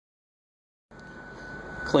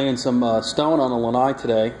cleaning some stone on the lanai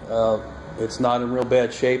today. It's not in real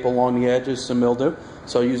bad shape along the edges, some mildew.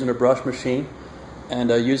 So using a brush machine and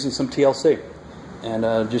using some TLC.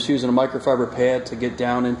 And just using a microfiber pad to get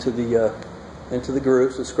down into the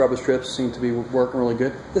grooves. The scrubber strips seem to be working really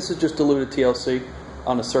good. This is just diluted TLC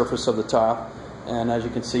on the surface of the tile. And as you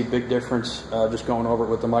can see, big difference just going over it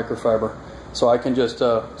with the microfiber. So I can just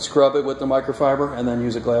scrub it with the microfiber and then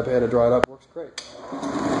use a glad pad to dry it up. Works great.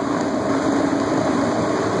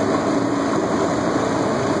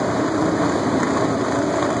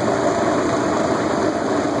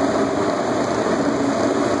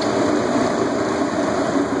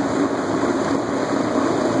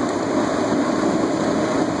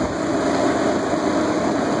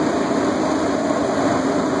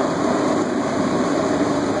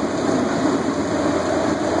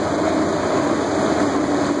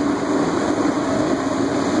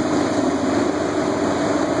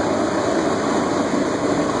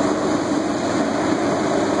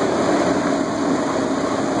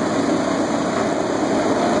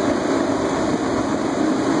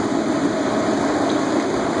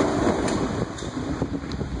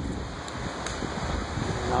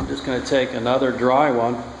 I'm just going to take another dry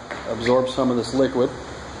one, absorb some of this liquid.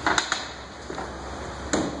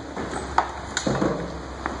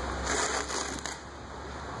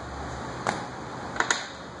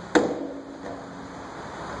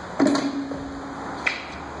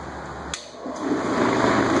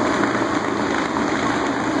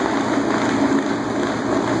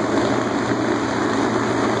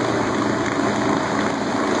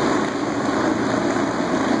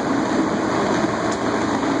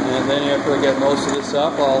 And then after I get most of this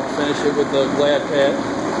up, I'll finish it with the glad pad.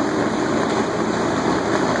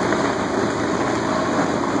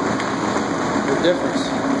 The difference.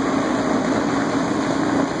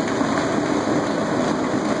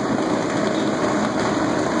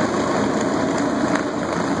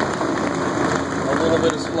 A little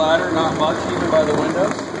bit of splatter, not much, even by the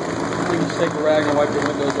windows. You can just take a rag and wipe the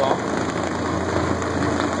windows off.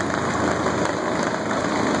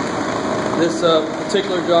 This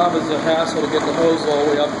particular job is a hassle to get the hose all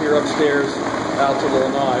the way up here upstairs out to the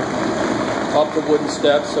lanai, up the wooden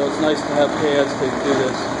steps, so it's nice to have pads to do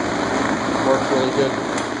this. Works really good.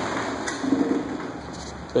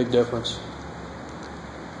 Big difference.